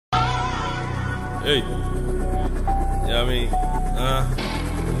Hey, you know what I mean?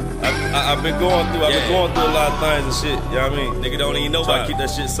 I've been going through a lot of things and shit, you know what I mean? Nigga don't even know about it. Keep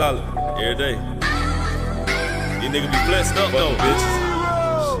that shit solid every day. These niggas be flexed up though, bitches.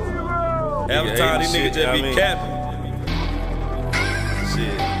 Half the time these niggas just be capping.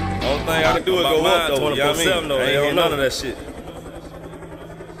 Shit. Only thing I can do is go up though, you know what I mean? Though. They ain't none of that shit.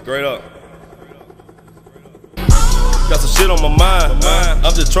 Straight up. Got some shit on my mind.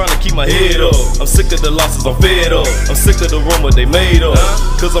 I'm just trying to keep my head up. I'm sick of the losses, I'm fed up. I'm sick of the rumor they made up.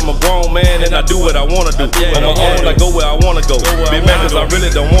 Cause I'm a grown man and I do what I wanna do. On my own, I go where I wanna go. Be mad cause I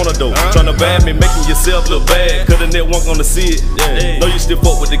really don't wanna do. Tryna bad me, making yourself look bad. Cause the net won't gonna see it. Know you still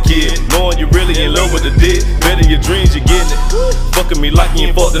fuck with the kid. Knowing you really in love with the dick. Better your dreams, you getting it. Fucking me like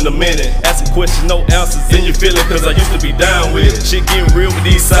you ain't fucked in a minute. Asking questions, no answers, and you feel it. Cause I used to be down with it. Shit getting real with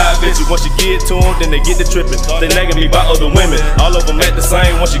these side bitches. Once you get to them, then they get to tripping. They nagging me by other women. All of them at the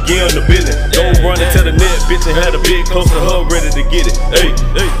same once you get on the business. Go run and tell the net bitch and had a big close to her ready to get it. Hey,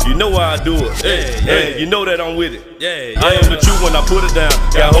 you know how I do it. Hey, you know that I'm with it. I am the truth when I put it down.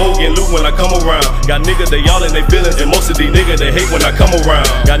 Got hoe and loot when I come around. Got niggas they all in their feelings and most of these niggas they hate when I come around.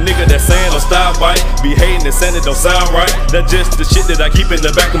 Got niggas that saying I'm style bite, be hating and saying it don't sound right. That's just the shit that I keep in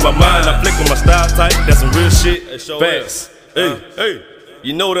the back of my mind. I flick with my style type, that's some real shit. Facts. Hey.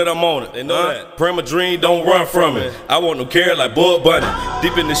 You know that I'm on it, they know that. Prima dream, don't run from it. I want no care like Bud Bunny.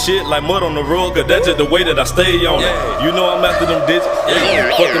 Deep in the shit like mud on the rug, cause that's just the way that I stay on it. You know I'm after them digits,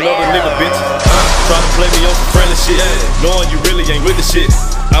 fucking other nigga bitches. Try to play me on some friendly shit, knowing you really ain't with the shit.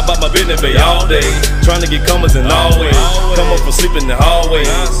 I bought my business bay all day, trying to get comers in all ways. Come up from sleeping in the hallways,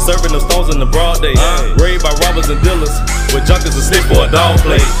 serving them stones in the broad day. Raised by robbers and dealers, with junkies and snitch for a dog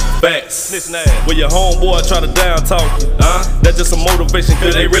play. Facts. With your homeboy try to down talk you, that's just some motivation,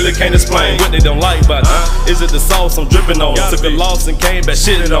 cause they really can't explain what they don't like about you. Is it the sauce I'm dripping on? Took a loss and came back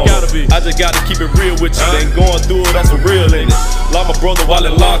shitting on. I just gotta keep it real with you, ain't going through it, I'm some real in it. Lost my brother while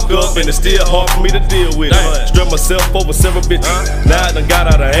it locked up, and it's still hard for me to deal with it. Stress myself over several bitches, now I done got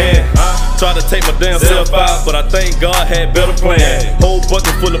out of hand. Try to take my damn self out, but I think God had better plan. Whole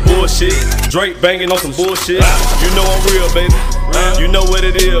bucket full of bullshit, Drake banging on some bullshit. You know I'm real, baby. You know what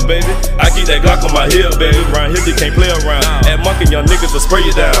it is, baby. I keep that Glock on my hip, baby. Around here you can't play around. At Monkey, young niggas will spray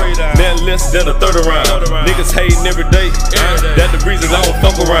you down. Then less than a third around. Niggas hating every day. That's the reason I don't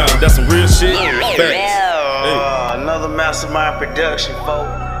fuck around. That's some real shit. Facts. Another Mastermind production, folks.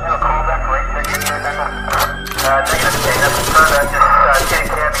 I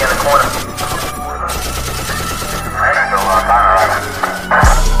ain't got no time, alright.